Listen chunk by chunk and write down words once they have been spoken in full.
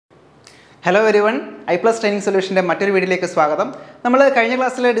Hello everyone, iPlus training solution മറ്റൊരു വീഡിയോയിലേക്ക് സ്വാഗതം. നമ്മൾ കഴിഞ്ഞ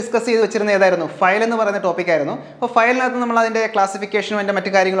ക്ലാസ്സിൽ ഡിസ്കസ് ചെയ്തു വെച്ചിരുന്ന ഏതായിരുന്നു ഫയൽ എന്ന് പറയുന്ന ടോപ്പിക് ആയിരുന്നു. അപ്പോൾ ഫയലിനകത്ത് നമ്മൾ അതിന്റെ ക്ലാസിഫിക്കേഷനും അതിന്റെ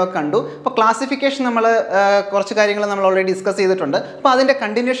മറ്റു കാര്യങ്ങളൊക്കെ കണ്ടു. അപ്പോൾ ക്ലാസിഫിക്കേഷൻ നമ്മൾ കുറച്ച് കാര്യങ്ങൾ നമ്മൾ ഓൾറെഡി ഡിസ്കസ് ചെയ്തിട്ടുണ്ട്. അപ്പോൾ അതിന്റെ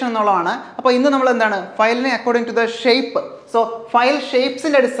കണ്ടിന്യൂഷൻ എന്നുള്ളതാണ്. അപ്പോൾ ഇന്ന് നമ്മൾ എന്താണ് ഫയലിനെ according to the shape. So file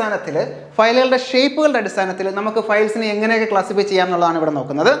ഷേപ്സിന്റെ അടിസ്ഥാനത്തിൽ ഫയലുകളുടെ ഷേപ്പുകളുടെ അടിസ്ഥാനത്തിൽ നമുക്ക് ഫയൽസിനെ എങ്ങനെയൊക്കെ ക്ലാസിഫൈ ചെയ്യാം എന്നുള്ളതാണ് ഇവിടെ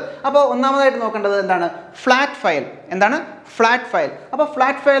നോക്കുന്നത്. അപ്പോൾ ഒന്നാമതായിട്ട് നോക്കേണ്ടത് എന്താണ് ഫ്ലാറ്റ് ഫയൽ. എന്താണ് ഫ്ലാറ്റ് ഫയൽ? അപ്പോൾ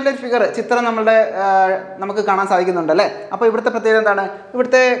ഫ്ലാറ്റ് ഫയലിന്റെ ഫിഗർ ചിത്രം നമ്മുടെ നമുക്ക് കാണാൻ സാധിക്കുന്നുണ്ട് അല്ലേ? അപ്പോൾ ഇവിടുത്തെ പ്രത്യേകത എന്താണ്?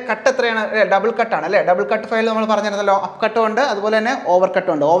 ഇവിടുത്തെ കട്ട് എത്രയാണ്? ഡബിൾ കട്ടാണ് അല്ലേ? ഡബിൾ കട്ട് ഫയൽ നമ്മൾ പറഞ്ഞിരുന്നല്ലോ. അപ്പ് കട്ടും ഉണ്ട്, അതുപോലെ തന്നെ ഓവർ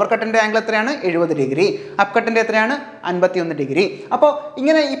കട്ടും ഉണ്ട്. ഓവർ കട്ടിന്റെ ആംഗിൾ എത്രയാണ്? 70 ഡിഗ്രി. അപ്പ് കട്ടിന്റെ എത്രയാണ്? 51 ഡിഗ്രി. അപ്പോൾ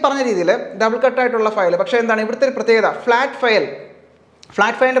ഇങ്ങനെ ഈ പറഞ്ഞ രീതിയിൽ ഡബിൾ കട്ടായിട്ടുള്ള ഫയൽ. പക്ഷേ എന്താണ് ഇവിടുത്തെ ഒരു പ്രത്യേകത?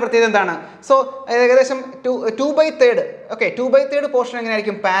 ഫ്ലാറ്റ് ഫയലിന്റെ പ്രത്യേകത എന്താണ്? സോ ഏകദേശം 2/3 ഓക്കെ 2/3 പോർഷൻ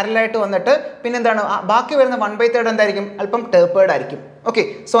എങ്ങനെയായിരിക്കും? പാരലായിട്ട് വന്നിട്ട് പിന്നെ എന്താണ് ബാക്കി വരുന്ന 1/3 എന്തായിരിക്കും? അല്പം ടേപ്പേർഡ് ആയിരിക്കും. ഓക്കെ,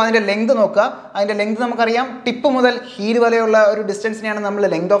 സോ അതിൻ്റെ ലെങ്ത് നോക്കുക. അതിൻ്റെ ലെങ്ത് നമുക്കറിയാം, ടിപ്പ് മുതൽ ഹീൽ വരെയുള്ള ഒരു ഡിസ്റ്റൻസിനെയാണ് നമ്മൾ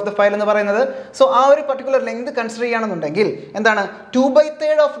ലെങ്ത് ഓഫ് ദ ഫയൽ എന്ന് പറയുന്നത്. സോ ആ ഒരു പർട്ടിക്കുലർ ലെങ്ത് കൺസിഡർ ചെയ്യുകയാണെന്നുണ്ടെങ്കിൽ എന്താണ്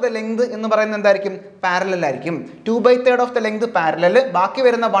 2/3 ഓഫ് ദ ലെങ്ത് എന്ന് പറയുന്നത് എന്തായിരിക്കും? പാരലൽ ആയിരിക്കും. 2/3 ഓഫ് ദ ലെങ്ത് പാരലൽ, ബാക്കി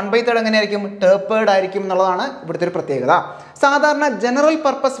വരുന്ന 1/3 എങ്ങനെയായിരിക്കും? ടേപ്പേർഡ് ആയിരിക്കും എന്നുള്ളതാണ് ഇവിടുത്തെ ഒരു പ്രത്യേകത. സാധാരണ ജനറൽ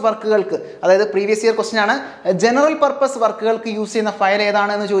പർപ്പസ് വർക്കുകൾക്ക്, അതായത് പ്രീവിയസ് ഇയർ ക്വസ്റ്റ്യൻ ആണ്, ജനറൽ പർപ്പസ് വർക്കുകൾക്ക് യൂസ് ചെയ്യുന്ന ഫയൽ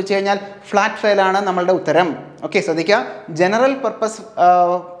ഏതാണെന്ന് ചോദിച്ചു കഴിഞ്ഞാൽ ഫ്ലാറ്റ് ഫയലാണ് നമ്മളുടെ ഉത്തരം. ഓക്കെ, ശ്രദ്ധിക്കുക. ജനറൽ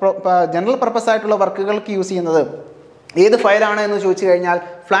പർപ്പസ് ആയിട്ടുള്ള വർക്കുകൾക്ക് യൂസ് ചെയ്യുന്നത് ഏത് ഫയലാണ് എന്ന് ചോദിച്ചു കഴിഞ്ഞാൽ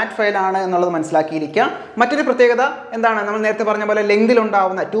ഫ്ലാറ്റ് ഫയലാണ് എന്നുള്ളത് മനസ്സിലാക്കിയിരിക്കുക. മറ്റൊരു പ്രത്യേകത എന്താണ്? നമ്മൾ നേരത്തെ പറഞ്ഞ പോലെ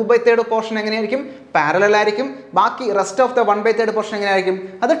ലെങ്തിലുണ്ടാവുന്ന 2/3 പോർഷൻ എങ്ങനെയായിരിക്കും? പാരലൽ ആയിരിക്കും. ബാക്കി റെസ്റ്റ് ഓഫ് ദ 1/3 പോർഷൻ എങ്ങനെയായിരിക്കും?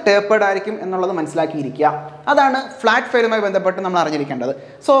 അത് ടേപ്പേർഡ് ആയിരിക്കും എന്നുള്ളത് മനസ്സിലാക്കിയിരിക്കുക. അതാണ് ഫ്ലാറ്റ് ഫയലുമായി ബന്ധപ്പെട്ട് നമ്മൾ അറിഞ്ഞിരിക്കേണ്ടത്.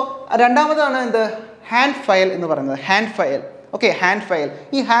 സോ രണ്ടാമതാണ് എന്ത്? ഹാൻഡ് ഫയൽ എന്ന് പറയുന്നത്. Hand file. Okay, hand file.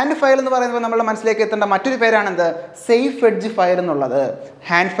 ഈ ഹാൻഡ് ഫയൽ എന്ന് പറയുമ്പോൾ നമ്മുടെ മനസ്സിലേക്ക് എത്തേണ്ട മറ്റൊരു പേരാണെന്ത്? സേഫ് എഡ്ജ് ഫയൽ എന്നുള്ളത്.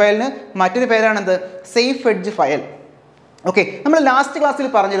 ഹാൻഡ് ഫയലിന് മറ്റൊരു പേരാണെന്ത്? Safe edge file. ഓക്കെ, നമ്മൾ ലാസ്റ്റ് ക്ലാസ്സിൽ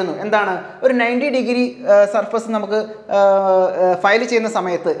പറഞ്ഞിരുന്നു എന്താണ്? ഒരു 90 ഡിഗ്രി സർഫസ് നമുക്ക് ഫയൽ ചെയ്യുന്ന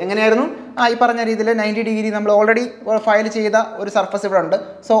സമയത്ത് എങ്ങനെയായിരുന്നു? ഈ പറഞ്ഞ രീതിയിൽ 90 ഡിഗ്രി നമ്മൾ ഓൾറെഡി ഫയൽ ചെയ്ത ഒരു സർഫസ് ഇവിടെ ഉണ്ട്.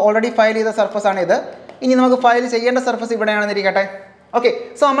 സോ ഓൾറെഡി ഫയൽ ചെയ്ത സർഫസ് ആണ് ഇത്. ഇനി നമുക്ക് ഫയൽ ചെയ്യേണ്ട സർഫസ് ഇവിടെയാണെന്നിരിക്കട്ടെ. ഓക്കെ,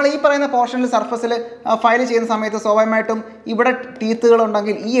 സോ നമ്മൾ ഈ പറയുന്ന പോർഷനിൽ സർഫസിൽ ഫയൽ ചെയ്യുന്ന സമയത്ത് സ്വാഭാവികമായിട്ടും ഇവിടെ ടീത്തുകൾ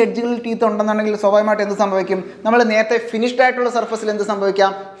ഉണ്ടെങ്കിൽ, ഈ എഡ്ജുകളിൽ ടീത്ത് ഉണ്ടെന്നുണ്ടെങ്കിൽ സ്വാഭാവികമായിട്ടും എന്ത് സംഭവിക്കും? നമ്മൾ നേരത്തെ ഫിനിഷ്ഡ് ആയിട്ടുള്ള സർഫസിൽ എന്ത്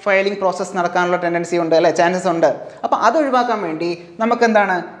സംഭവിക്കാം? ഫയലിംഗ് പ്രോസസ്സ് നടക്കാനുള്ള ടെൻഡൻസി ഉണ്ട് അല്ലേ? ചാൻസസ് ഉണ്ട്. അപ്പോൾ അത് ഒഴിവാക്കാൻ വേണ്ടി നമുക്ക്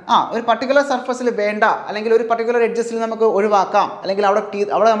എന്താണ് ഒരു പർട്ടിക്കുലർ സർഫസിൽ വേണ്ട, അല്ലെങ്കിൽ ഒരു പർട്ടിക്കുലർ എഡ്ജസിൽ നമുക്ക് ഒഴിവാക്കാം, അല്ലെങ്കിൽ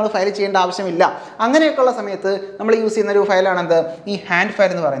അവിടെ നമ്മൾ ഫയൽ ചെയ്യേണ്ട ആവശ്യമില്ല. അങ്ങനെയൊക്കെയുള്ള സമയത്ത് നമ്മൾ യൂസ് ചെയ്യുന്ന ഒരു ഫയലാണെന്ത്? ഈ ഹാൻഡ്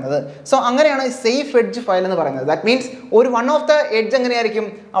ഫയൽ എന്ന് പറയുന്നത്. സോ അങ്ങനെയാണ് സേഫ് എഡ്ജ് ഫയൽ എന്ന് പറയുന്നത്. ദാറ്റ് മീൻസ് ഒരു വൺ ഓഫ് ദ എഡ്ജ് എങ്ങനെയായിരിക്കും?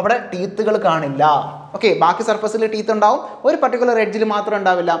 അവിടെ ടീത്തുകൾ കാണില്ല. ഓക്കെ, ബാക്കി സർഫസിൽ ടീത്ത് ഉണ്ടാവും, ഒരു പർട്ടിക്കുലർ എഡ്ജിൽ മാത്രം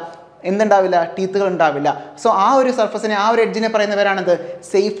ഉണ്ടാവില്ല. എന്തുണ്ടാവില്ല? ടീത്തുകൾ ഉണ്ടാവില്ല. സോ ആ ഒരു സർഫസിനെ, ആ ഒരു എഡ്ജിനെ പറയുന്ന പേരാണെന്ത്?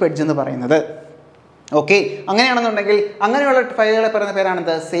 സേഫ് എഡ്ജ് എന്ന് പറയുന്നത്. ഓക്കെ, അങ്ങനെയാണെന്നുണ്ടെങ്കിൽ അങ്ങനെയുള്ള ഫയലുകളെ പറയുന്ന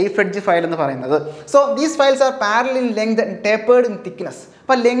പേരാണെന്ത്? സേഫ് എഡ്ജ് ഫയൽ എന്ന് പറയുന്നത്. So these files R parallel in length and tapered in thickness.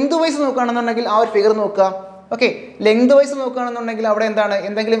 അപ്പോൾ ലെങ്ത് വൈസ് നോക്കുകയാണെന്നുണ്ടെങ്കിൽ ആ ഒരു ഫിഗർ നോക്കുക. ഓക്കെ, ലെങ്ത് വൈസ് നോക്കുകയാണെന്നുണ്ടെങ്കിൽ അവിടെ എന്താണ്?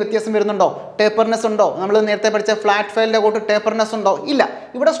 എന്തെങ്കിലും വ്യത്യാസം വരുന്നുണ്ടോ? ടേപ്പർനെസ് ഉണ്ടോ? നമ്മൾ നേരത്തെ പഠിച്ച ഫ്ലാറ്റ് ഫയലിൻ്റെ കൂട്ട് ടേപ്പർനെസ് ഉണ്ടോ? ഇല്ല.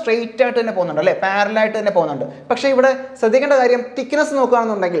 ഇവിടെ സ്ട്രെയിറ്റ് ആയിട്ട് തന്നെ പോകുന്നുണ്ട് അല്ലേ? പാരലായിട്ട് തന്നെ പോകുന്നുണ്ട്. പക്ഷേ ഇവിടെ ശ്രദ്ധിക്കേണ്ട കാര്യം, തിക്നെസ്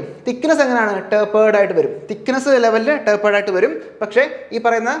നോക്കുകയാണെന്നുണ്ടെങ്കിൽ തിക്നെസ് എങ്ങനെയാണ്? ടേപ്പേർഡ് ആയിട്ട് വരും. തിക്നെസ് ലെവലിൽ ടേപ്പേർഡ് ആയിട്ട് വരും. പക്ഷേ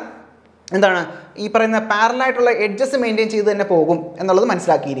ഈ പറയുന്ന പാരലായിട്ടുള്ള എഡ്ജസ് മെയിൻറ്റെയിൻ ചെയ്ത് തന്നെ പോകും എന്നുള്ളത്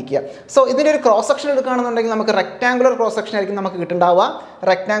മനസ്സിലാക്കിയിരിക്കുക. സോ ഇതിൻ്റെ ഒരു ക്രോസ് സെക്ഷൻ എടുക്കുകയാണെന്നുണ്ടെങ്കിൽ നമുക്ക് റെക്ടാങ്കുലർ ക്രോസ് സെക്ഷൻ ആയിരിക്കും നമുക്ക് കിട്ടുണ്ടാവുക.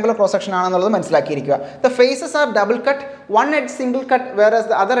 റെക്ടാങ്കുലർ ക്രോസ് സെക്ഷൻ ആണെന്നുള്ളത് മനസ്സിലാക്കിയിരിക്കുക. The faces R double cut, one edge single cut, വേറെസ്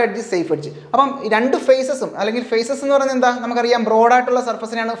the other edge safe edge. അപ്പം രണ്ട് ഫേസസും, അല്ലെങ്കിൽ ഫേസസ് എന്ന് പറയുന്നത് എന്താ? നമുക്കറിയാം, ബ്രോഡായിട്ടുള്ള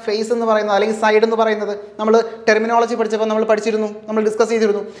സർഫസിനെയാണ് ഫേസ് എന്ന് പറയുന്നത്, അല്ലെങ്കിൽ സൈഡ് എന്ന് പറയുന്നത്. നമ്മൾ ടെർമിനോളജി പഠിച്ചപ്പോൾ നമ്മൾ പഠിച്ചിരുന്നു, നമ്മൾ ഡിസ്കസ്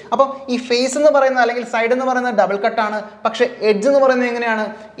ചെയ്തിരുന്നു. അപ്പം ഈ ഫേസ് എന്ന് പറയുന്നത് അല്ലെങ്കിൽ സൈഡ് എന്ന് പറയുന്നത് ഡബിൾ കട്ടാണ്. പക്ഷേ എഡ്ജ് എന്ന് പറയുന്നത് എങ്ങനെയാണ്?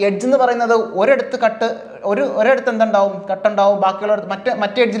 എഡ്ജ് എന്ന് പറയുന്നത് ഒരിടത്ത് കട്ട്, ഒരിടത്ത് എന്തുണ്ടാവും? കട്ടുണ്ടാവും. ബാക്കിയുള്ള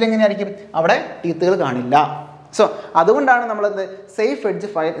മറ്റേ എഡ്ജിൽ എങ്ങനെയായിരിക്കും? അവിടെ ടീത്തുകൾ കാണില്ല. സോ അതുകൊണ്ടാണ് നമ്മളത് സേഫ് എഡ്ജ്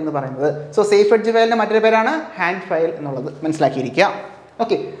ഫയൽ എന്ന് പറയുന്നത്. സോ സേഫ് എഡ്ജ് ഫയലിൻ്റെ മറ്റൊരു പേരാണ് ഹാൻഡ് ഫയൽ എന്നുള്ളത് മനസ്സിലാക്കിയിരിക്കുക.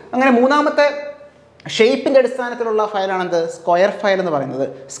 ഓക്കെ, അങ്ങനെ മൂന്നാമത്തെ ഷേപ്പിൻ്റെ അടിസ്ഥാനത്തിലുള്ള ഫയലാണെന്ത്? സ്ക്വയർ ഫയൽ എന്ന് പറയുന്നത്.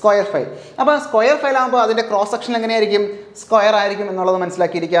 Square file. അപ്പോൾ സ്ക്വയർ ഫയൽ ആകുമ്പോൾ അതിൻ്റെ ക്രോസ് സെക്ഷൻ എങ്ങനെയായിരിക്കും? സ്ക്വയർ ആയിരിക്കും എന്നുള്ളത്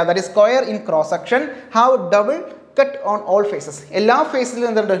മനസ്സിലാക്കിയിരിക്കുക. That is square in cross section have double cut on all faces. എല്ലാ ഫേസിലും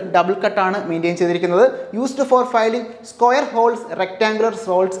എന്തുണ്ട്? ഡബിൾ കട്ടാണ് മെയിൻറ്റെയിൻ ചെയ്തിരിക്കുന്നത്. Used for filing square holes, rectangular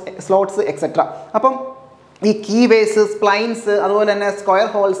slots etcetera. അപ്പം ഈ കീ വേസ്, സ്പ്ലൈൻസ്, അതുപോലെ തന്നെ സ്ക്വയർ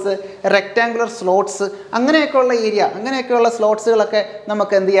ഹോൾസ്, റെക്ടാങ്കുലർ സ്ലോട്ട്സ്, അങ്ങനെയൊക്കെയുള്ള ഏരിയ, അങ്ങനെയൊക്കെയുള്ള സ്ലോട്ട്സുകളൊക്കെ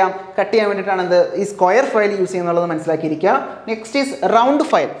നമുക്ക് എന്ത് ചെയ്യാം? കട്ട് ചെയ്യാൻ വേണ്ടിയിട്ടാണ് ഈ square file use ചെയ്യുന്നുള്ളത് മനസ്സിലാക്കിയിരിക്കുക. Next is round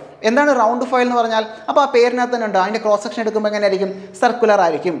file. എന്താണ് റൗണ്ട് ഫയൽ എന്ന് പറഞ്ഞാൽ? അപ്പോൾ ആ പേരിനകത്ത് തന്നെ ഉണ്ട്. അതിൻ്റെ ക്രോസ് സെക്ഷൻ എടുക്കുമ്പോൾ എങ്ങനെയായിരിക്കും? സർക്കുലർ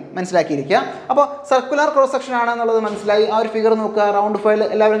ആയിരിക്കും. മനസ്സിലാക്കിയിരിക്കുക. അപ്പോൾ സർക്കുലർ ക്രോസ് സെക്ഷൻ ആണെന്നുള്ളത് മനസ്സിലായി. ആ ഒരു ഫിഗർ നോക്കുക. റൗണ്ട് ഫയൽ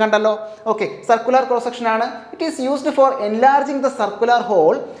എല്ലാവരും കണ്ടല്ലോ. ഓക്കെ, സർക്കുലർ ക്രോസ് സെക്ഷൻ ആണ്. It is used for enlarging the circular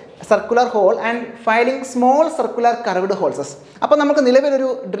whole and filing small circular curved ഹോൾസസ്. അപ്പോൾ നമുക്ക് നിലവിലൊരു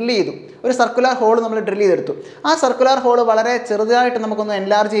ഡ്രിൽ ചെയ്തു, ഒരു സർക്കുലർ ഹോൾ നമ്മൾ ഡ്രിൽ ചെയ്തെടുത്തു. ആ സർക്കുലർ ഹോൾ വളരെ ചെറുതായിട്ട് നമുക്കൊന്ന്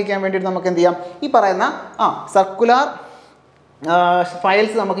എൻലാർജ് ചെയ്യാൻ വേണ്ടിയിട്ട് നമുക്ക് എന്ത് ചെയ്യാം? ഈ പറയുന്ന സർക്കുലർ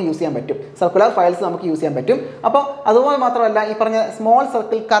ഫയൽസ് നമുക്ക് യൂസ് ചെയ്യാൻ പറ്റും. സർക്കുലർ ഫയൽസ് നമുക്ക് യൂസ് ചെയ്യാൻ പറ്റും. അപ്പോൾ അതുപോലെ മാത്രമല്ല, ഈ പറഞ്ഞ സ്മോൾ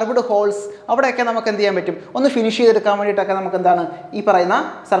സർക്കിൾ കർവ്ഡ് ഹോൾസ് അവിടെയൊക്കെ നമുക്ക് എന്ത് ചെയ്യാൻ പറ്റും? ഒന്ന് ഫിനിഷ് ചെയ്തെടുക്കാൻ വേണ്ടിയിട്ടൊക്കെ നമുക്ക് എന്താണ് ഈ പറയുന്ന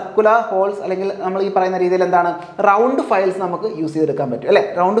സർക്കുലർ ഹോൾസ് അല്ലെങ്കിൽ നമ്മൾ ഈ പറയുന്ന രീതിയിൽ എന്താണ് റൗണ്ട് ഫയൽസ് നമുക്ക് യൂസ് ചെയ്തെടുക്കാൻ പറ്റും അല്ലേ?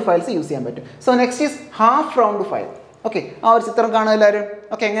 റൗണ്ട് ഫയൽസ് യൂസ് ചെയ്യാൻ പറ്റും. So next is half round file. Okay, ആ ഒരു ചിത്രം കാണുക എല്ലാവരും.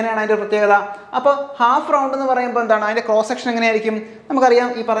 ഓക്കെ, എങ്ങനെയാണ് അതിൻ്റെ പ്രത്യേകത? അപ്പോൾ ഹാഫ് റൗണ്ട് എന്ന് പറയുമ്പോൾ എന്താണ് അതിൻ്റെ ക്രോസ് സെക്ഷൻ എങ്ങനെയായിരിക്കും? നമുക്കറിയാം,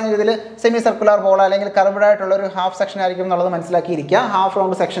 ഈ പറഞ്ഞ രീതിയിൽ സെമി സർക്കുലർ ഹോൾ അല്ലെങ്കിൽ കർവ്ഡ് ആയിട്ടുള്ള ഒരു ഹാഫ് സെക്ഷൻ ആയിരിക്കും എന്നുള്ളത് മനസ്സിലാക്കിയിരിക്കുക. ഹാഫ്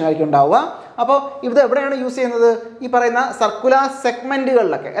റൗണ്ട് സെക്ഷൻ ആയിരിക്കും ഉണ്ടാവുക. അപ്പോൾ ഇത് എവിടെയാണ് യൂസ് ചെയ്യുന്നത്? ഈ പറയുന്ന സർക്കുലർ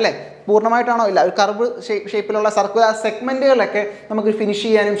സെഗ്മെൻറ്റുകളിലൊക്കെ അല്ലേ? പൂർണ്ണമായിട്ടാണോ? ഇല്ല, ഒരു കർവ് ഷേപ്പിലുള്ള സർക്കുലർ സെഗ്മെൻറ്റുകളിലൊക്കെ നമുക്ക് ഫിനിഷ്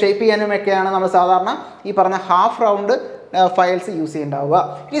ചെയ്യാനും ഷേപ്പ് ചെയ്യാനും ഒക്കെയാണ് നമ്മൾ സാധാരണ ഈ പറഞ്ഞ half round files use ചെയ്യുന്നുണ്ടാവുക.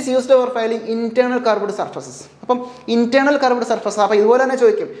 It is used for filing internal curved surfaces. അപ്പം ഇന്റേണൽ കർവ്ഡ് സർഫസ്, അപ്പോൾ ഇതുപോലെ തന്നെ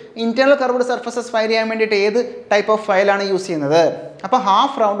ചോദിക്കും, ഇന്റേണൽ കർവ്ഡ് സർഫസസ് ഫയൽ ചെയ്യാൻ വേണ്ടിയിട്ട് ഏത് ടൈപ്പ് ഓഫ് ഫയലാണ് യൂസ് ചെയ്യുന്നത്? അപ്പോൾ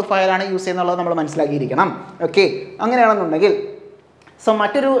ഹാഫ് റൗണ്ട് ഫയലാണ് യൂസ് ചെയ്യുന്നുള്ളത് നമ്മൾ മനസ്സിലാക്കിയിരിക്കണം. ഓക്കെ, അങ്ങനെയാണെന്നുണ്ടെങ്കിൽ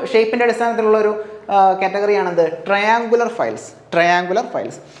മറ്റൊരു ഷേപ്പിൻ്റെ അടിസ്ഥാനത്തിലുള്ള ഒരു കാറ്റഗറിയാണെന്ത്? Triangular files.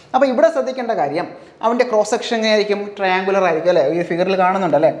 അപ്പോൾ ഇവിടെ ശ്രദ്ധിക്കേണ്ട കാര്യം, അവൻ്റെ ക്രോസ് സെക്ഷൻ എങ്ങനെയായിരിക്കും? ട്രയാങ്കുലർ ആയിരിക്കും അല്ലേ? ഈ ഫിഗറിൽ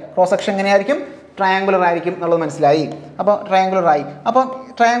കാണുന്നുണ്ട് അല്ലേ? ക്രോസ് സെക്ഷൻ എങ്ങനെയായിരിക്കും? ട്രയാങ്കുലർ ആയിരിക്കും എന്നുള്ളത് മനസ്സിലായി. അപ്പോൾ ട്രയാങ്കുലർ ആയി. അപ്പോൾ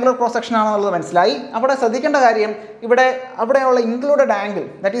ട്രയാങ്കുലർ ക്രോസ് സെക്ഷൻ ആണെന്നുള്ളത് മനസ്സിലായി. അവിടെ ശ്രദ്ധിക്കേണ്ട കാര്യം, അവിടെയുള്ള included angle,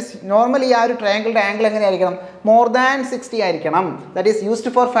 that is normally ആ ഒരു ട്രയാങ്കിളുടെ ആംഗിൾ എങ്ങനെയായിരിക്കണം? മോർ ദാൻ 60 ആയിരിക്കണം. That is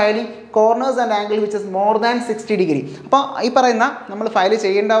used for filing corners and angle which is more than 60 degree. അപ്പോൾ ഈ പറയുന്ന നമ്മൾ ഫയൽ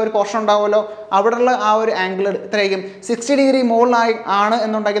ചെയ്യേണ്ട ഒരു പോർഷൻ ഉണ്ടാവുമല്ലോ, അവിടെയുള്ള ആ ഒരു ആംഗിൾ എത്രയായിരിക്കും? 60 ഡിഗ്രി മുകളിലായി ആണ്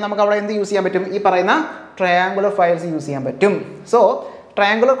എന്നുണ്ടെങ്കിൽ നമുക്ക് അവിടെ എന്ത് യൂസ് ചെയ്യാൻ പറ്റും? ഈ പറയുന്ന ട്രയാങ്കുലർ ഫയൽസ് യൂസ് ചെയ്യാൻ പറ്റും. സോ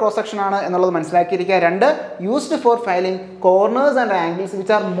ട്രയാങ്കുലർ ക്രോസ് സെക്ഷൻ ആണ് എന്നുള്ളത് മനസ്സിലാക്കിയിരിക്കുക. 2, used for filing corners and angles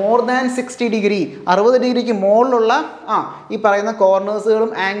which are more than 60 degree. 60 ഡിഗ്രിക്ക് മുകളിലുള്ള ഈ പറയുന്ന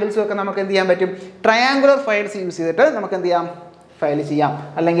കോർണേഴ്സുകളും ആംഗിൾസും ഒക്കെ നമുക്ക് എന്ത് ചെയ്യാൻ പറ്റും? ട്രയാങ്കുലർ ഫയൽസ് യൂസ് ചെയ്തിട്ട് നമുക്ക് എന്ത് ചെയ്യാം? ഫയൽ ചെയ്യാം,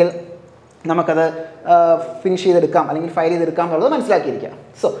 അല്ലെങ്കിൽ നമുക്കത് ഫിനിഷ് ചെയ്തെടുക്കാം, അല്ലെങ്കിൽ ഫയൽ ചെയ്തെടുക്കാം എന്നുള്ളത് മനസ്സിലാക്കിയിരിക്കാം.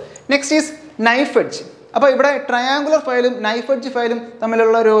 So next is knife edge. അപ്പോൾ ഇവിടെ ട്രയാങ്കുലർ ഫയലും നൈഫ് എഡ്ജ് ഫയലും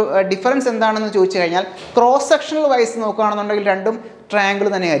തമ്മിലുള്ള ഒരു ഡിഫറൻസ് എന്താണെന്ന് ചോദിച്ചു കഴിഞ്ഞാൽ, ക്രോസ് സെക്ഷണൽ വൈസ് നോക്കുകയാണെന്നുണ്ടെങ്കിൽ രണ്ടും ട്രയാങ്കിൾ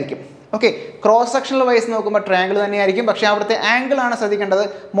തന്നെയായിരിക്കും. ഓക്കെ, ക്രോസ് സെക്ഷണൽ വൈസ് നോക്കുമ്പോൾ ട്രയാങ്കിൾ തന്നെയായിരിക്കും. പക്ഷേ അവിടുത്തെ ആംഗിൾ ആണ് ശ്രദ്ധിക്കേണ്ടത്.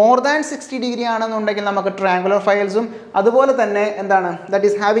 മോർ ദാൻ 60 ഡിഗ്രി ആണെന്നുണ്ടെങ്കിൽ നമുക്ക് ട്രയാങ്കുലർ ഫയൽസും, അതുപോലെ തന്നെ എന്താണ് that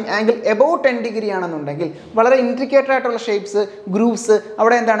is having angle above 10 degree ആണെന്നുണ്ടെങ്കിൽ വളരെ ഇൻട്രിക്കേറ്റഡ് ആയിട്ടുള്ള ഷേപ്സ്, ഗ്രൂപ്പ്സ്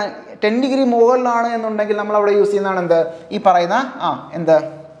അവിടെ എന്താണ് 10 ഡിഗ്രി മുകളിലാണ് എന്നുണ്ടെങ്കിൽ നമ്മൾ അവിടെ യൂസ് ചെയ്യുന്നതാണ് എന്ത്? ഈ പറയുന്ന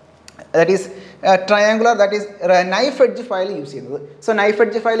that is triangular, that is knife edge file use ചെയ്യുന്നത്. സോ നൈഫ്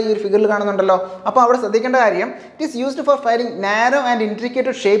എഡ്ജ് ഫയൽ ഈ ഒരു ഫിഗറിൽ കാണുന്നുണ്ടല്ലോ. അപ്പോൾ അവിടെ ശ്രദ്ധിക്കേണ്ട കാര്യം, it is used for filing narrow and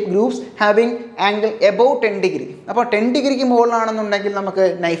ഇൻട്രിക്കേറ്റഡ് shape groups having angle above 10 degree. അപ്പോൾ 10 ഡിഗ്രിക്ക് മുകളിലാണെന്നുണ്ടെങ്കിൽ നമുക്ക്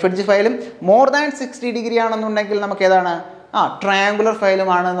നൈഫ് എഡ്ജ് ഫയലും, മോർ ദാൻ 60 ഡിഗ്രി ആണെന്നുണ്ടെങ്കിൽ നമുക്ക് ഏതാണ്? ട്രയാങ്കുലർ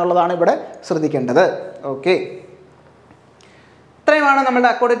ഫയലുമാണ് എന്നുള്ളതാണ് ഇവിടെ ശ്രദ്ധിക്കേണ്ടത്. ഓക്കെ, ഇത്രയുമാണ് നമ്മുടെ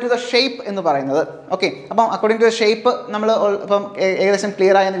അക്കോർഡിംഗ് ടു ദ ഷേപ്പ് എന്ന് പറയുന്നത്. ഓക്കെ, അപ്പം അക്കോർഡിംഗ് ടു ദ ഷേപ്പ് നമ്മൾ ഇപ്പം ഏകദേശം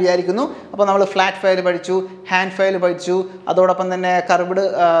ക്ലിയർ ആയെന്ന് വിചാരിക്കുന്നു. അപ്പോൾ നമ്മൾ ഫ്ലാറ്റ് ഫയൽ പഠിച്ചു, ഹാൻഡ് ഫയൽ പഠിച്ചു, അതോടൊപ്പം തന്നെ കർവ്ഡ്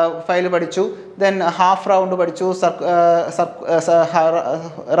ഫയൽ പഠിച്ചു, ദെൻ ഹാഫ് റൗണ്ട് പഠിച്ചു,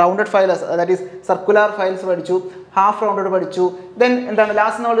 rounded file that is circular files പഠിച്ചു, ഹാഫ് റൗണ്ടഡ് പഠിച്ചു, ദെൻ എന്താണ്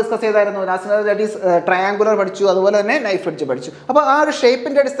ലാസ്റ്റ് നമ്മൾ ഡിസ്കസ് ചെയ്തായിരുന്നു, ലാസ്റ്റ് ദാറ്റ് ഈസ് ട്രയാങ്കുലർ പഠിച്ചു, അതുപോലെ തന്നെ നൈഫ് എഡ്ജ് പഠിച്ചു. അപ്പോൾ ആ ഒരു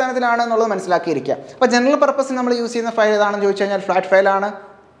ഷേപ്പിൻ്റെ അടിസ്ഥാനത്തിലാണ് എന്നുള്ളത് മനസ്സിലാക്കിയിരിക്കുക. അപ്പോൾ ജനറൽ പർപ്പസിന് നമ്മൾ യൂസ് ചെയ്യുന്ന ഫയൽ ഏതാണെന്ന് ചോദിച്ചു കഴിഞ്ഞാൽ ഫ്ലാറ്റ് ഫയലാണ്.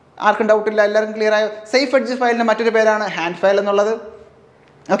 ആർക്കും ഡൗട്ടില്ല, എല്ലാവർക്കും ക്ലിയർ ആയോ? സേഫ് എഡ്ജ് ഫയലിന് മറ്റൊരു പേരാണ് ഹാൻഡ് ഫയൽ എന്നുള്ളത്.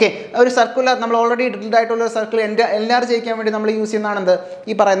 ഓക്കെ, ഒരു സർക്കുലർ നമ്മൾ ഓൾറെഡി ഡ്രിൽഡ് ആയിട്ടുള്ള ഒരു സർക്കിൾ എൻലാർജ് ചെയ്യിക്കാൻ വേണ്ടി നമ്മൾ യൂസ് ചെയ്യുന്നതാണ് എന്ത്?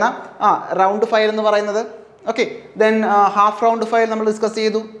 ഈ പറയുന്ന റൗണ്ട് ഫയൽ എന്ന് പറയുന്നത്. Okay, then half round file നമ്മൾ ഡിസ്കസ്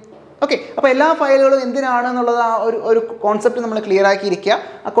ചെയ്തു. ഓക്കെ, അപ്പോൾ എല്ലാ ഫയലുകളും എന്തിനാണ് എന്നുള്ളത് ആ ഒരു കോൺസെപ്റ്റ് നമ്മൾ clear ആക്കിയിരിക്കുക.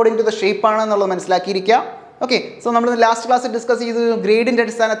 According to the shape ആണ് എന്നുള്ളത് മനസ്സിലാക്കിയിരിക്കുക. ഓക്കെ, സോ നമ്മൾ ലാസ്റ്റ് ക്ലാസ്സിൽ ഡിസ്കസ് ചെയ്തു ഗ്രേഡിൻ്റെ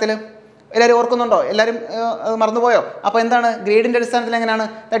അടിസ്ഥാനത്തിൽ. എല്ലാവരും ഓർക്കുന്നുണ്ടോ? എല്ലാവരും മറന്നുപോയോ? അപ്പോൾ എന്താണ് ഗ്രേഡിൻ്റെ അടിസ്ഥാനത്തിൽ എങ്ങനെയാണ്?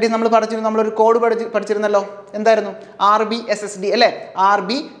 ദാറ്റ് ഈസ് നമ്മൾ പഠിച്ചിരുന്നു, നമ്മളൊരു കോഡ് പഠിച്ചിരുന്നല്ലോ. എന്തായിരുന്നു? RBSSD അല്ലേ?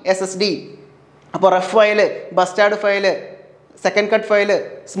 RBSSD. അപ്പോൾ rough file, bastard file, second cut file,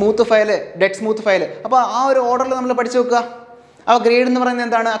 smooth file, dead smooth file. അപ്പോൾ ആ ഒരു ഓർഡറിൽ നമ്മൾ പഠിച്ചു വെക്കുക. അപ്പോൾ ഗ്രേഡ് എന്ന് പറയുന്നത്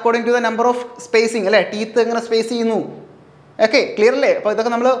എന്താണ്? According to the number of spacing അല്ലേ? ടീത്ത് എങ്ങനെ സ്പേസ് ചെയ്യുന്നു ഓക്കെ, ക്ലിയർ അല്ലേ? അപ്പോൾ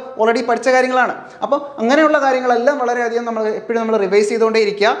ഇതൊക്കെ നമ്മൾ ഓൾറെഡി പഠിച്ച കാര്യങ്ങളാണ്. അപ്പോൾ അങ്ങനെയുള്ള കാര്യങ്ങളെല്ലാം വളരെയധികം നമ്മൾ എപ്പോഴും നമ്മൾ റിവൈസ് ചെയ്തുകൊണ്ടേ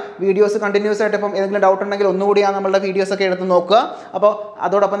ഇരിക്കുക. വീഡിയോസ് കണ്ടിന്യൂസ് ആയിട്ട് ഇപ്പം ഏതെങ്കിലും ഡൗട്ട് ഉണ്ടെങ്കിൽ ഒന്നുകൂടി നമ്മളുടെ വീഡിയോസൊക്കെ എടുത്ത് നോക്കുക. അപ്പോൾ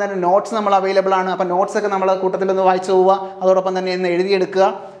അതോടൊപ്പം തന്നെ നോട്ട്സ് നമ്മൾ അവൈലബിൾ ആണ്. അപ്പോൾ നോട്ട്സൊക്കെ നമ്മൾ കൂട്ടത്തിലൊന്ന് വായിച്ചു പോവുക, അതോടൊപ്പം തന്നെ ഇന്ന് എഴുതിയെടുക്കുക.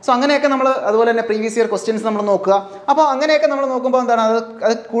 സോ അങ്ങനെയൊക്കെ നമ്മൾ അതുപോലെ തന്നെ പ്രീവിയസ് ഇയർ ക്വസ്റ്റ്യൻസ് നമ്മൾ നോക്കുക. അപ്പോൾ അങ്ങനെയൊക്കെ നമ്മൾ നോക്കുമ്പോൾ എന്താണ്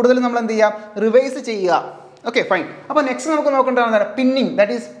അത് കൂടുതൽ നമ്മൾ എന്ത് ചെയ്യുക, റിവൈസ് ചെയ്യുക. Okay, fine. അപ്പോൾ നെക്സ്റ്റ് നമുക്ക് നോക്കേണ്ടത് എന്താണ്? Pinning,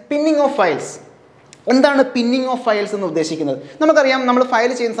 that is pinning of files. എന്താണ് പിന്നിങ് ഓഫ് ഫയൽസ് എന്ന് ഉദ്ദേശിക്കുന്നത്? നമുക്കറിയാം, നമ്മൾ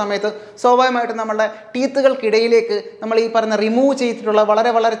ഫയൽ ചെയ്യുന്ന സമയത്ത് സ്വാഭാവികമായിട്ടും നമ്മുടെ ടീത്തുകൾക്കിടയിലേക്ക് നമ്മൾ ഈ പറയുന്ന റിമൂവ് ചെയ്തിട്ടുള്ള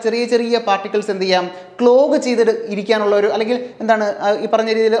വളരെ വളരെ ചെറിയ ചെറിയ പാർട്ടിക്കിൾസ് എന്ത് ചെയ്യാം, ക്ലോഗ് ചെയ്തിട്ട് ഇരിക്കാനുള്ള ഒരു, അല്ലെങ്കിൽ എന്താണ് ഈ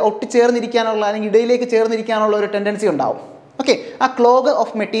പറഞ്ഞ രീതിയിൽ ഒട്ടിച്ചേർന്നിരിക്കാനുള്ള അല്ലെങ്കിൽ ഇടയിലേക്ക് ചേർന്നിരിക്കാനുള്ള ഒരു ടെൻഡൻസി ഉണ്ടാവും. ഓക്കെ, ആ ക്ലോഗ്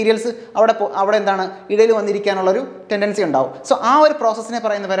ഓഫ് മെറ്റീരിയൽസ് അവിടെ എന്താണ് ഇടയിൽ വന്നിരിക്കാനുള്ളൊരു ടെൻഡൻസി ഉണ്ടാവും. സോ ആ ഒരു പ്രോസസ്സിനെ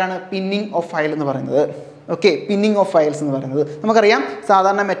പറയുന്നവരാണ് പിന്നിങ് ഓഫ് ഫയൽ എന്ന് പറയുന്നത്. ഓക്കെ, പിന്നിങ് ഓഫ് ഫയൽസ് എന്ന് പറയുന്നത് നമുക്കറിയാം,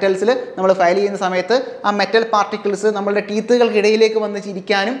 സാധാരണ മെറ്റൽസിൽ നമ്മൾ ഫയൽ ചെയ്യുന്ന സമയത്ത് ആ മെറ്റൽ പാർട്ടിക്കിൾസ് നമ്മളുടെ ടീത്തുകൾക്കിടയിലേക്ക് വന്ന്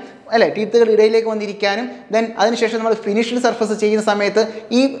ഇരിക്കാനും, അല്ലേ, ടീത്തുകൾ ഇടയിലേക്ക് വന്നിരിക്കാനും, ദെൻ അതിനുശേഷം നമ്മൾ ഫിനിഷ്ഡ് സർഫസ് ചെയ്യുന്ന സമയത്ത്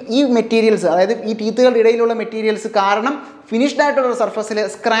ഈ മെറ്റീരിയൽസ്, അതായത് ഈ ടീത്തുകളുടെ ഇടയിലുള്ള മെറ്റീരിയൽസ് കാരണം ഫിനിഷ്ഡ് ആയിട്ടുള്ള സർഫസിൽ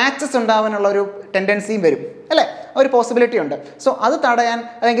സ്ക്രാച്ചസ് ഉണ്ടാവാനുള്ള ഒരു ടെൻഡൻസിയും വരും, അല്ലേ, ഒരു പോസിബിലിറ്റി ഉണ്ട്. സോ അത് തടയാൻ,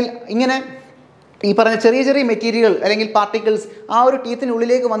 അല്ലെങ്കിൽ ഇങ്ങനെ ഈ പറഞ്ഞ ചെറിയ ചെറിയ മെറ്റീരിയൽ അല്ലെങ്കിൽ പാർട്ടിക്കിൾസ് ആ ഒരു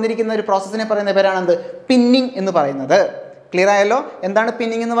ടീത്തിനുള്ളിലേക്ക് വന്നിരിക്കുന്ന ഒരു പ്രോസസ്സിനെ പറയുന്ന പേരാണെന്ത്? പിന്നിങ് എന്ന് പറയുന്നത്. ക്ലിയർ ആയല്ലോ? എന്താണ്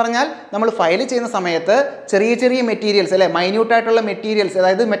പിന്നിങ് എന്ന് പറഞ്ഞാൽ, നമ്മൾ ഫയൽ ചെയ്യുന്ന സമയത്ത് ചെറിയ ചെറിയ മെറ്റീരിയൽസ്, അല്ലെ, മൈന്യൂട്ടായിട്ടുള്ള മെറ്റീരിയൽസ്,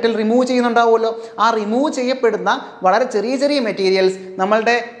 അതായത് മെറ്റൽ റിമൂവ് ചെയ്യുന്നുണ്ടാവുമല്ലോ, ആ റിമൂവ് ചെയ്യപ്പെടുന്ന വളരെ ചെറിയ ചെറിയ മെറ്റീരിയൽസ്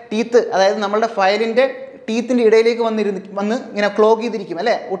നമ്മളുടെ ടീത്ത്, അതായത് നമ്മളുടെ ഫയലിൻ്റെ ടീത്തിൻ്റെ ഇടയിലേക്ക് വന്ന് ഇങ്ങനെ ക്ലോഗ് ചെയ്തിരിക്കും,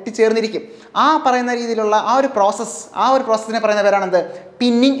 അല്ലേ, ഒട്ടിച്ചേർന്നിരിക്കും. ആ പറയുന്ന രീതിയിലുള്ള ആ ഒരു പ്രോസസ്സിനെ പറയുന്ന പേരാണെന്ത്?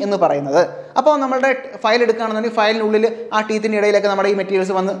 പിന്നിങ് എന്ന് പറയുന്നത്. അപ്പോൾ നമ്മളുടെ ഫയൽ എടുക്കുകയാണെന്നുണ്ടെങ്കിൽ ഫയലിനുള്ളിൽ ആ ടീത്തിൻ്റെ ഇടയിലൊക്കെ നമ്മുടെ ഈ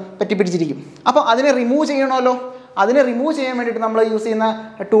മെറ്റീരിയൽസ് വന്ന് പറ്റിപ്പിടിച്ചിരിക്കും. അപ്പോൾ അതിനെ റിമൂവ് ചെയ്യണമല്ലോ. അതിനെ റിമൂവ് ചെയ്യാൻ വേണ്ടിയിട്ട് നമ്മൾ യൂസ് ചെയ്യുന്ന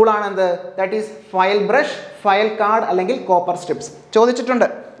ടൂളാണ് എന്ത്? That is file brush, file card അല്ലെങ്കിൽ കോപ്പർ സ്ട്രിപ്സ്. ചോദിച്ചിട്ടുണ്ട്,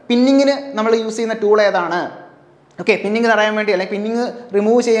 പിന്നിങ്ങിന് നമ്മൾ യൂസ് ചെയ്യുന്ന ടൂൾ ഏതാണ്? ഓക്കെ, പിന്നിങ് തടയാൻ വേണ്ടി അല്ലെങ്കിൽ പിന്നിങ്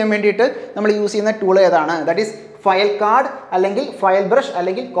റിമൂവ് ചെയ്യാൻ വേണ്ടിയിട്ട് നമ്മൾ യൂസ് ചെയ്യുന്ന ടൂൾ ഏതാണ്? ദാറ്റ് ഈസ് ഫയൽ കാർഡ് അല്ലെങ്കിൽ ഫയൽ ബ്രഷ്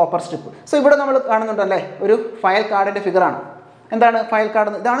അല്ലെങ്കിൽ കോപ്പർ സ്ട്രിപ്പ്. സോ ഇവിടെ നമ്മൾ കാണുന്നുണ്ടല്ലേ, ഒരു ഫയൽ കാർഡിൻ്റെ ഫിഗറാണ്. എന്താണ് ഫയൽ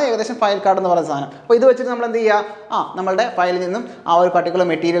കാർഡ്? ഇതാണ് ഏകദേശം ഫയൽ കാർഡ് എന്ന് പറയുന്ന സാധനം. അപ്പോൾ ഇത് വെച്ചിട്ട് നമ്മൾ എന്ത് ചെയ്യുക, നമ്മളുടെ ഫയലിൽ നിന്നും ആ ഒരു പർട്ടിക്കുലർ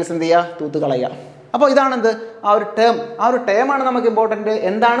മെറ്റീരിയൽസ് എന്ത് ചെയ്യുക, തൂത്ത് കളയുക. അപ്പോൾ ഇതാണെന്ത്? ആ ഒരു ടേമാണ് നമുക്ക് ഇമ്പോർട്ടൻറ്റ്.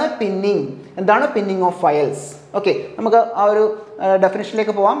 എന്താണ് പിന്നിങ്? എന്താണ് പിന്നിങ് ഓഫ് ഫയൽസ്? ഓക്കെ, നമുക്ക് ആ ഒരു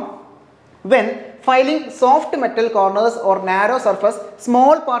ഡെഫിനിഷനിലേക്ക് പോവാം. When filing soft metal corners or narrow surface,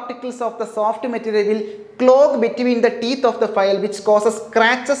 small particles of the soft material will clog between the teeth of the file, which causes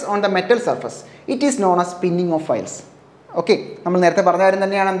scratches on the metal surface. It is known as pinning of files. Okay, നമ്മൾ നേരത്തെ പറഞ്ഞ കാര്യം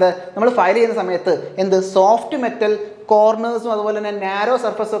തന്നെയാണ് എന്ത്? നമ്മൾ file ചെയ്യുന്ന സമയത്ത് soft metal കോർണേഴ്സും അതുപോലെ തന്നെ നാരോ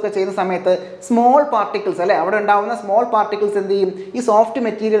സർഫസും ഒക്കെ ചെയ്യുന്ന സമയത്ത് സ്മോൾ പാർട്ടിക്കിൾസ്, അല്ലേ, അവിടെ ഉണ്ടാകുന്ന സ്മോൾ പാർട്ടിക്കിൾസ് എന്ത് ചെയ്യും? ഈ സോഫ്റ്റ്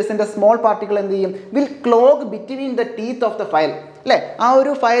മെറ്റീരിയൽസിൻ്റെ സ്മോൾ പാർട്ടിക്കിൾ എന്ത് ചെയ്യും? Will clog between the teeth of the file, അല്ലേ, ആ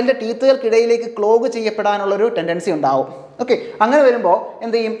ഒരു ഫയലിൻ്റെ ടീത്തുകൾക്കിടയിലേക്ക് ക്ലോഗ് ചെയ്യപ്പെടാനുള്ളൊരു ടെൻഡൻസി ഉണ്ടാവും. ഓക്കെ, അങ്ങനെ വരുമ്പോൾ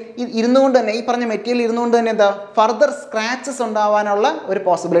എന്ത് ചെയ്യും? ഇരുന്നുകൊണ്ട് തന്നെ ഈ പറഞ്ഞ മെറ്റീരിയൽ ഇരുന്നുകൊണ്ട് തന്നെ എന്താ ഫർദർ സ്ക്രാച്ചസ് ഉണ്ടാവാനുള്ള ഒരു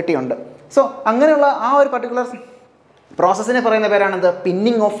പോസിബിലിറ്റി ഉണ്ട്. സോ അങ്ങനെയുള്ള ആ ഒരു പർട്ടിക്കുലർ പ്രോസസ്സിനെ പറയുന്ന പേരാണെന്ത്?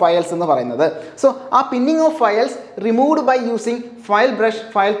 പിന്നിങ് ഓഫ് ഫയൽസ് എന്ന് പറയുന്നത്. സോ ആ pinning of files removed by using file brush,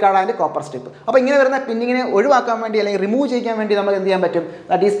 file card and copper strip. അപ്പോൾ ഇങ്ങനെ വരുന്ന പിന്നിങ്ങിനെ ഒഴിവാക്കാൻ വേണ്ടി അല്ലെങ്കിൽ റിമൂവ് ചെയ്യാൻ വേണ്ടി നമുക്ക് എന്ത് ചെയ്യാൻ പറ്റും?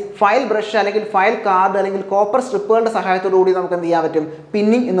 ദാറ്റ് ഈസ് ഫയൽ ബ്രഷ് അല്ലെങ്കിൽ ഫയൽ കാർഡ് അല്ലെങ്കിൽ കോപ്പർ സ്ട്രിപ്പുകളുടെ സഹായത്തോടു കൂടി നമുക്ക് എന്ത് ചെയ്യാൻ പറ്റും?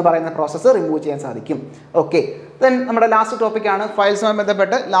 പിന്നിങ് എന്ന് പറയുന്ന പ്രോസസ്സ് റിമൂവ് ചെയ്യാൻ സാധിക്കും. ഓക്കെ, ദെൻ നമ്മുടെ ലാസ്റ്റ് ടോപ്പിക്കാണ്, ഫയൽസുമായി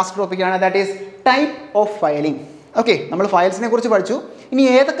ബന്ധപ്പെട്ട് ലാസ്റ്റ് ടോപ്പിക്കാണ്, that is type of filing. Okay, നമ്മൾ ഫയൽസിനെ കുറിച്ച് പഠിച്ചു. ഇനി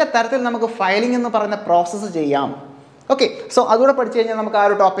ഏതൊക്കെ തരത്തിൽ നമുക്ക് ഫയലിംഗ് എന്ന് പറയുന്ന പ്രോസസ്സ് ചെയ്യാം? ഓക്കെ, സോ അതുകൂടെ പഠിച്ചു കഴിഞ്ഞാൽ നമുക്ക് ആ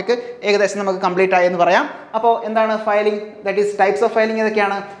ഒരു ടോപ്പിക്ക് ഏകദേശം നമുക്ക് കംപ്ലീറ്റ് ആയി എന്ന് പറയാം. അപ്പോൾ എന്താണ് filing? That is types of filing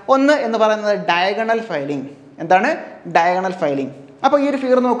ഏതൊക്കെയാണ്? ഒന്ന് എന്ന് പറയുന്നത് ഡയഗണൽ ഫയലിംഗ്. എന്താണ് ഡയഗണൽ ഫയലിംഗ്? അപ്പോൾ ഈ ഒരു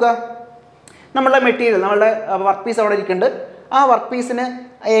ഫിഗർ നോക്കുക. നമ്മളുടെ മെറ്റീരിയൽ, നമ്മളുടെ വർക്ക് പീസ് അവിടെ ഇരിക്കുന്നുണ്ട്. ആ വർക്ക് പീസിന്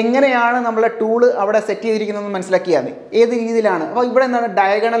എങ്ങനെയാണ് നമ്മളെ ടൂള് അവിടെ സെറ്റ് ചെയ്തിരിക്കുന്നതെന്ന് മനസ്സിലാക്കിയാൽ മതി. ഏത് രീതിയിലാണ്? അപ്പോൾ ഇവിടെ എന്താണ്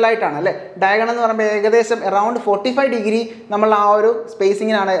ഡയഗണലായിട്ടാണ്, അല്ലേ. ഡയഗണൽ എന്ന് പറയുമ്പോൾ ഏകദേശം അറൗണ്ട് 45 ഡിഗ്രി നമ്മൾ ആ ഒരു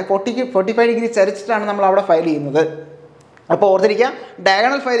സ്പേസിങ്ങിനാണ് 45 ഡിഗ്രി ചരിച്ചിട്ടാണ് നമ്മൾ അവിടെ ഫയൽ ചെയ്യുന്നത്. അപ്പോൾ ഓർത്തിരിക്കുക,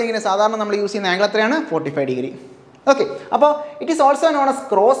 ഡയഗണൽ ഫയലിങ്ങിന് സാധാരണ നമ്മൾ യൂസ് ചെയ്യുന്ന ആംഗിൾ എത്രയാണ്? 45 ഡിഗ്രി. ഓക്കെ, അപ്പോൾ it is also known as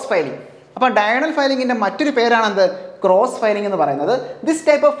cross filing. അപ്പോൾ ഡയഗണൽ ഫയലിങ്ങിൻ്റെ മറ്റൊരു പേരാണെന്ത്? ക്രോസ് ഫയലിംഗ് എന്ന് പറയുന്നത്. This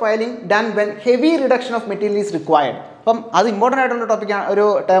type of filing done when heavy reduction of material is required. അപ്പം അത് ഇമ്പോർട്ടൻ്റ് ആയിട്ടുള്ള ടോപ്പിക്കാണ്, ഒരു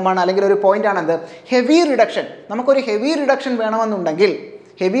ടേമാണ് അല്ലെങ്കിൽ ഒരു പോയിന്റ് ആണെന്ത്? Heavy reduction. നമുക്കൊരു ഹെവി റിഡക്ഷൻ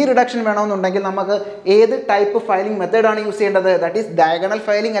വേണമെന്നുണ്ടെങ്കിൽ നമുക്ക് ഏത് ടൈപ്പ് ഫയലിംഗ് മെത്തേഡാണ് യൂസ് ചെയ്യേണ്ടത്? ദാറ്റ് ഈസ് ഡയഗണൽ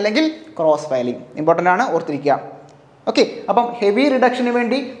ഫയലിംഗ് അല്ലെങ്കിൽ ക്രോസ് ഫയലിംഗ്. ഇമ്പോർട്ടൻ്റ് ആണ്, ഓർത്തിരിക്കുക. ഓക്കെ, അപ്പം ഹെവി റിഡക്ഷന്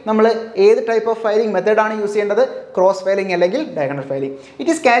വേണ്ടി നമ്മൾ ഏത് ടൈപ്പ് ഓഫ് ഫയലിംഗ് മെത്തേഡാണ് യൂസ് ചെയ്യേണ്ടത്? ക്രോസ് ഫയലിംഗ് അല്ലെങ്കിൽ diagonal filing.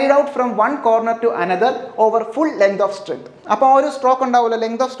 It is carried out from one corner to another over full length of string. അപ്പോൾ ഒരു സ്ട്രോക്ക് ഉണ്ടാവുമല്ലോ,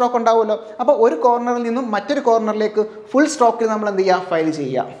 ലെങ്ത് ഓഫ് സ്ട്രോക്ക് ഉണ്ടാവുമല്ലോ. അപ്പോൾ ഒരു കോർണറിൽ നിന്നും മറ്റൊരു കോർണറിലേക്ക് ഫുൾ സ്ട്രോക്കിൽ നമ്മൾ എന്ത് ചെയ്യുക? ഫയൽ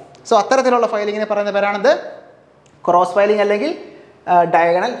ചെയ്യുക. സോ അത്തരത്തിലുള്ള ഫയലിങ്ങിനെ പറയുന്ന പേരാണിത് ക്രോസ് ഫയലിംഗ് അല്ലെങ്കിൽ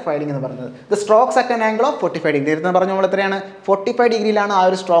ഡയഗണൽ ഫയലിംഗ് എന്ന് പറയുന്നത്. The strokes at an angle of 45 degree എന്ന് പറഞ്ഞു. നമ്മൾ എത്രയാണ്? 45 ഡിഗ്രിയിലാണ് ആ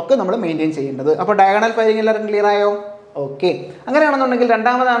ഒരു സ്ട്രോക്ക് നമ്മൾ മെയിൻറ്റെയിൻ ചെയ്യേണ്ടത്. അപ്പോൾ ഡയഗണൽ ഫയലിംഗ് എല്ലാവർക്കും ക്ലിയർ ആയോ? ഓക്കെ, അങ്ങനെയാണെന്നുണ്ടെങ്കിൽ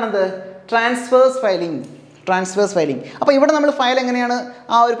രണ്ടാമതാണെന്ത്? Transverse filing. Transverse filing. അപ്പോൾ ഇവിടെ നമ്മൾ ഫയൽ എങ്ങനെയാണ്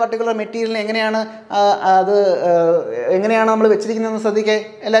ആ ഒരു പർട്ടിക്കുലർ മെറ്റീരിയലിനെ എങ്ങനെയാണ് നമ്മൾ വെച്ചിരിക്കുന്നതെന്ന് ശ്രദ്ധിക്കുക.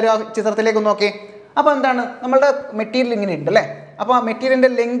 എല്ലാവരും ആ ചിത്രത്തിലേക്ക് നോക്കേ. അപ്പോൾ എന്താണ്, നമ്മളുടെ മെറ്റീരിയൽ ഇങ്ങനെ ഉണ്ട് അല്ലേ? അപ്പോൾ ആ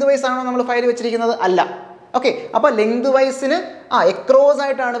മെറ്റീരിയലിൻ്റെ ലെങ്ത് വൈസ് ആണോ നമ്മൾ ഫയൽ വെച്ചിരിക്കുന്നത്? അല്ല. ഓക്കെ, അപ്പോൾ ലെങ്ത് വൈസിന് എക്രോസ്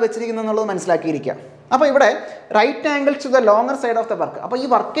ആയിട്ടാണ് വെച്ചിരിക്കുന്നത് എന്നുള്ളത് മനസ്സിലാക്കിയിരിക്കുക. അപ്പോൾ ഇവിടെ right angle two the longer side of the work. അപ്പോൾ ഈ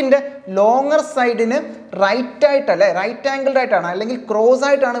വർക്കിൻ്റെ ലോങ്ങർ സൈഡിന് റൈറ്റ് ആയിട്ടല്ലേ, റൈറ്റ് ആംഗിൾഡ് ആയിട്ടാണ് അല്ലെങ്കിൽ ക്രോസ്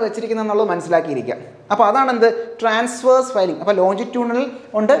ആയിട്ടാണ് വെച്ചിരിക്കുന്നത് എന്നുള്ളത് മനസ്സിലാക്കിയിരിക്കുക. അപ്പോൾ അതാണ് എന്ത്? Transverse filing. അപ്പോൾ ലോഞ്ചിറ്റ്യൂഡിനൽ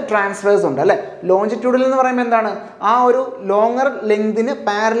ഉണ്ട്, ട്രാൻസ്വേഴ്സ് ഉണ്ട് അല്ലേ? ലോഞ്ചിറ്റ്യൂഡിനൽ എന്ന് പറയുമ്പോൾ എന്താണ്? ആ ഒരു ലോങ്ങർ ലെങ്തിന്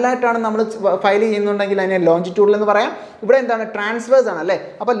പാരലായിട്ടാണ് നമ്മൾ ഫയൽ ചെയ്യുന്നുണ്ടെങ്കിൽ അതിനെ ലോഞ്ചിറ്റ്യൂഡിൽ എന്ന് പറയാം. ഇവിടെ എന്താണ്? ട്രാൻസ്വേഴ്സ് ആണ് അല്ലേ?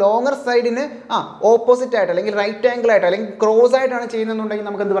 അപ്പോൾ ലോങ്ങർ സൈഡിന് ഓപ്പോസിറ്റ് ആയിട്ട് അല്ലെങ്കിൽ റൈറ്റ് ആംഗിൾ ആയിട്ട് അല്ലെങ്കിൽ ക്രോസ് ആയിട്ടാണ് ചെയ്യുന്നതെന്നുണ്ടെങ്കിൽ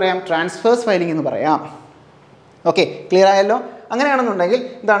നമുക്ക് എന്ത് പറയാം? ട്രാൻസ്വേഴ്സ് ഫയലിംഗ് എന്ന് പറയാം. ഓക്കെ, ക്ലിയർ ആയല്ലോ? അങ്ങനെയാണെന്നുണ്ടെങ്കിൽ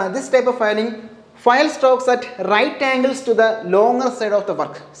എന്താണ്? This type of filing file strokes at right angles to the longer side of the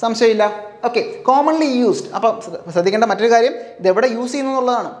work. സംശയമില്ല? Okay, commonly used. അപ്പം ശ്രദ്ധിക്കേണ്ട മറ്റൊരു കാര്യം, ഇത് എവിടെ യൂസ് ചെയ്യുന്നു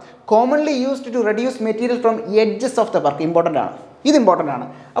എന്നുള്ളതാണ്. Commonly used to reduce material from edges of the work. Important ആണ്, ഇത് ഇമ്പോർട്ടൻ്റ് ആണ്.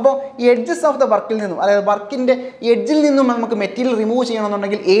 അപ്പോൾ എഡ്ജസ് ഓഫ് ദ വർക്കിൽ നിന്നും, അതായത് വർക്കിൻ്റെ എഡ്ജിൽ നിന്നും നമുക്ക് മെറ്റീരിയൽ റിമൂവ്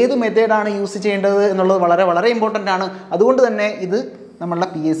ചെയ്യണമെന്നുണ്ടെങ്കിൽ ഏത് മെത്തേഡാണ് യൂസ് ചെയ്യേണ്ടത് എന്നുള്ളത് വളരെ വളരെ ഇമ്പോർട്ടൻ്റ് ആണ്. അതുകൊണ്ട് തന്നെ ഇത് നമ്മളുടെ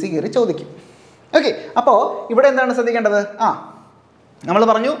PSC കയറി ചോദിക്കും. ഓക്കെ, അപ്പോൾ ഇവിടെ എന്താണ് ശ്രദ്ധിക്കേണ്ടത്? നമ്മൾ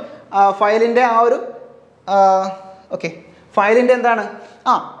പറഞ്ഞു ഫയലിൻ്റെ ആ ഒരു ഫയലിൻ്റെ എന്താണ്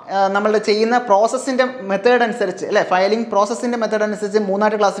നമ്മൾ ചെയ്യുന്ന പ്രോസസ്സിൻ്റെ മെത്തേഡ് അനുസരിച്ച് അല്ലേ, ഫയലിംഗ് പ്രോസസ്സിൻ്റെ മെത്തേഡ് അനുസരിച്ച്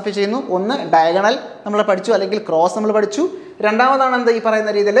മൂന്നായിട്ട് ക്ലാസിഫൈ ചെയ്യുന്നു. ഒന്ന് ഡയഗണൽ നമ്മൾ പഠിച്ചു അല്ലെങ്കിൽ ക്രോസ് നമ്മൾ പഠിച്ചു. രണ്ടാമതാണ് എന്ത്? ഈ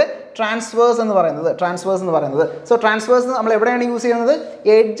പറയുന്ന രീതിയിൽ ട്രാൻസ്വേഴ്സ് എന്ന് പറയുന്നത്. സോ ട്രാൻസ്വേഴ്സ് നമ്മൾ എവിടെയാണ് യൂസ് ചെയ്യുന്നത്?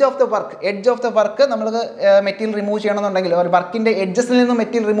 എഡ്ജ് ഓഫ് ദ വർക്ക് നമ്മൾ മെറ്റീരിയൽ റിമൂവ് ചെയ്യണമെന്നുണ്ടെങ്കിൽ, ഒരു വർക്കിൻ്റെ എഡ്ജസിൽ നിന്നും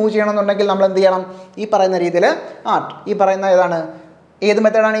മെറ്റീരിയൽ റിമൂവ് ചെയ്യണമെന്നുണ്ടെങ്കിൽ നമ്മൾ എന്ത് ചെയ്യണം? ഈ പറയുന്ന രീതിയിൽ ഈ പറയുന്ന ഏത്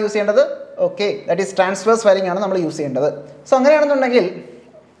മെത്തേഡാണ് യൂസ് ചെയ്യേണ്ടത്? Okay, that is transverse filing ആണ് നമ്മൾ യൂസ് ചെയ്യേണ്ടത്. സോ അങ്ങനെയാണെന്നുണ്ടെങ്കിൽ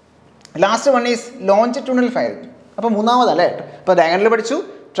last one is longitudinal filing. അപ്പോൾ മൂന്നാമതല്ലേ, ഇപ്പോൾ ഡയഗണൽ പഠിച്ചു,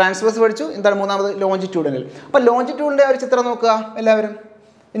 ട്രാൻസ്വേഴ്സ് പഠിച്ചു, എന്താണ് മൂന്നാമത്? ലോഞ്ചിറ്റ്യൂഡിനൽ. അപ്പോൾ ലോഞ്ചിറ്റ്യൂഡിൻ്റെ ഒരു ചിത്രം നോക്കുക എല്ലാവരും.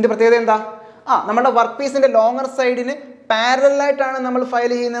 ഇതിൻ്റെ പ്രത്യേകത എന്താ? നമ്മുടെ വർക്ക് പീസിൻ്റെ ലോങ്ങർ സൈഡിന് പാരലായിട്ടാണ് നമ്മൾ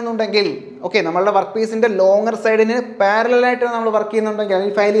ഫയൽ ചെയ്യുന്നതെന്നുണ്ടെങ്കിൽ, ഓക്കെ, നമ്മളുടെ വർക്ക് പീസിൻ്റെ ലോങ്ങർ സൈഡിന് പാരലായിട്ടാണ് നമ്മൾ വർക്ക് ചെയ്യുന്നുണ്ടെങ്കിൽ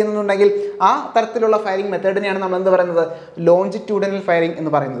അല്ലെങ്കിൽ ഫയൽ ചെയ്യുന്നുണ്ടെങ്കിൽ ആ തരത്തിലുള്ള ഫയലിംഗ് മെത്തേഡിനെയാണ് നമ്മൾ എന്ത് പറയുന്നത്? ലോഞ്ചിറ്റ്യൂഡിനൽ ഫയലിംഗ്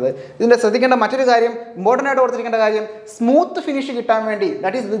എന്ന് പറയുന്നത്. ഇതിൻ്റെ ശ്രദ്ധിക്കേണ്ട മറ്റൊരു കാര്യം, ഇമ്പോർട്ടൻ്റ് ആയിട്ട് ഓർത്തിരിക്കേണ്ട കാര്യം, സ്മൂത്ത് ഫിനിഷ് കിട്ടാൻ വേണ്ടി,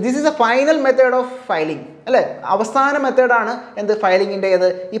 this is A final method of filing അല്ലേ? അവസാന മെത്തേഡാണ് എന്ത്? ഫയലിങ്ങിൻ്റെ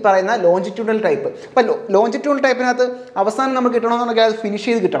ഈ പറയുന്ന ലോഞ്ചിറ്റ്യൂഡിനൽ ടൈപ്പ്. അപ്പോൾ ലോഞ്ചിറ്റ്യൂഡിനൽ ടൈപ്പിനകത്ത് അവസാനം നമുക്ക് കിട്ടണമെന്നുണ്ടെങ്കിൽ അത് ഫിനിഷ്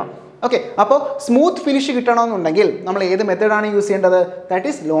ചെയ്ത് കിട്ടണം. ഓക്കെ, അപ്പോൾ സ്മൂത്ത് ഫിനിഷ് കിട്ടണമെന്നുണ്ടെങ്കിൽ നമ്മൾ ഏത് മെത്തേഡാണ് യൂസ് ചെയ്യേണ്ടത്? That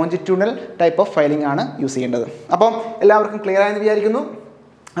is longitudinal type of filing ആണ് യൂസ് ചെയ്യേണ്ടത്. അപ്പം എല്ലാവർക്കും ക്ലിയർ ആയെന്ന് വിചാരിക്കുന്നു.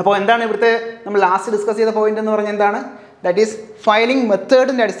 അപ്പോൾ എന്താണ് ഇവിടുത്തെ നമ്മൾ ലാസ്റ്റ് ഡിസ്കസ് ചെയ്ത പോയിന്റ് എന്ന് പറഞ്ഞാൽ എന്താണ്? ദാറ്റ് ഈസ് ഫയലിംഗ്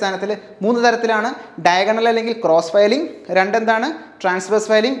മെത്തേഡിൻ്റെ അടിസ്ഥാനത്തിൽ 3 തരത്തിലാണ്: ഡയഗണൽ അല്ലെങ്കിൽ ക്രോസ് ഫയലിംഗ്, 2 എന്താണ്? ട്രാൻസ്വേഴ്സ്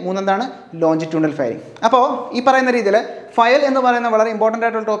ഫയലിംഗ്, 3 എന്താണ്? Longitudinal filing. അപ്പോൾ ഈ പറയുന്ന രീതിയിൽ ഫയൽ എന്ന് പറയുന്ന വളരെ ഇമ്പോർട്ടൻ്റ്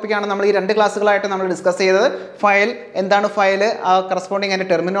ആയിട്ടുള്ള ടോപ്പിക്കാണ് നമ്മൾ ഈ 2 ക്ലാസ്സുകളായിട്ട് നമ്മൾ ഡിസ്കസ് ചെയ്തത്. ഫയൽ എന്താണ്? ഫയൽ കറസ്പോണ്ടിങ് അതിൻ്റെ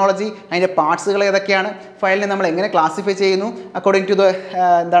ടെർമിനോളജി, അതിൻ്റെ പാർട്സുകൾ ഏതൊക്കെയാണ്, ഫയലിനെ നമ്മൾ എങ്ങനെ ക്ലാസിഫൈ ചെയ്യുന്നു അക്കോർഡിംഗ് ടു ദ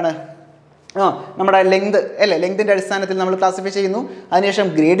എന്താണ് നമ്മുടെ ലെങ്ത് അല്ലേ, ലെങ്തിൻ്റെ അടിസ്ഥാനത്തിൽ നമ്മൾ ക്ലാസിഫൈ ചെയ്യുന്നു. അതിനുശേഷം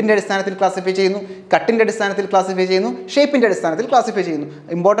ഗ്രേഡിൻ്റെ അടിസ്ഥാനത്തിൽ ക്ലാസിഫൈ ചെയ്യുന്നു, കട്ടിൻ്റെ അടിസ്ഥാനത്തിൽ ക്ലാസിഫൈ ചെയ്യുന്നു, ഷേപ്പിൻ്റെ അടിസ്ഥാനത്തിൽ ക്ലാസിഫൈ ചെയ്യുന്നു.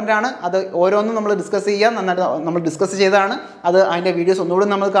 ഇമ്പോർട്ടൻ്റ് ആണ്, അത് ഓരോന്നും നമ്മൾ ഡിസ്കസ് ചെയ്യാം. നന്നായിട്ട് നമ്മൾ ഡിസ്കസ് ചെയ്തതാണ്. അത് അതിൻ്റെ വീഡിയോസ് ഒന്നുകൂടി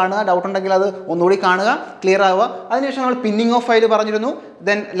നമ്മൾ കാണുക, ഡൗട്ട് ഉണ്ടെങ്കിൽ അത് ഒന്നുകൂടി കാണുക, ക്ലിയർ ആവുക. അതിനുശേഷം നമ്മൾ പിന്നിങ് ഓഫ് ഫയൽ പറഞ്ഞിരുന്നു.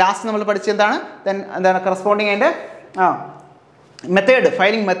 ദെൻ ലാസ്റ്റ് നമ്മൾ പഠിച്ചെന്താണ്? എന്താണ് കറസ്പോണ്ടിങ് അതിൻ്റെ മെത്തേഡ്,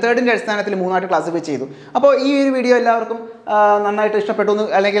 ഫയലിംഗ് മെത്തേഡിൻ്റെ അടിസ്ഥാനത്തിൽ 3ആയിട്ട് ക്ലാസിഫൈ ചെയ്തു. അപ്പോൾ ഈ ഒരു വീഡിയോ എല്ലാവർക്കും നന്നായിട്ട് ഇഷ്ടപ്പെട്ടു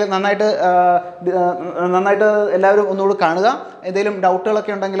അല്ലെങ്കിൽ നന്നായിട്ട് എല്ലാവരും ഒന്നുകൂടി കാണുക. എന്തെങ്കിലും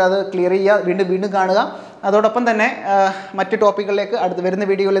ഡൗട്ടുകളൊക്കെ ഉണ്ടെങ്കിൽ അത് ക്ലിയർ ചെയ്യുക, വീണ്ടും കാണുക. അതോടൊപ്പം തന്നെ മറ്റ് ടോപ്പിക്കുകളിലേക്ക് വരുന്ന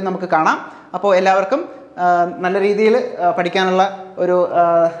വീഡിയോകളിൽ നമുക്ക് കാണാം. അപ്പോൾ എല്ലാവർക്കും നല്ല രീതിയിൽ പഠിക്കാനുള്ള ഒരു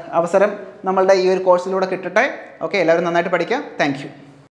അവസരം നമ്മളുടെ ഈ ഒരു കോഴ്സിലൂടെ കിട്ടട്ടെ. ഓക്കെ, എല്ലാവരും നന്നായിട്ട് പഠിക്കുക. Thank you.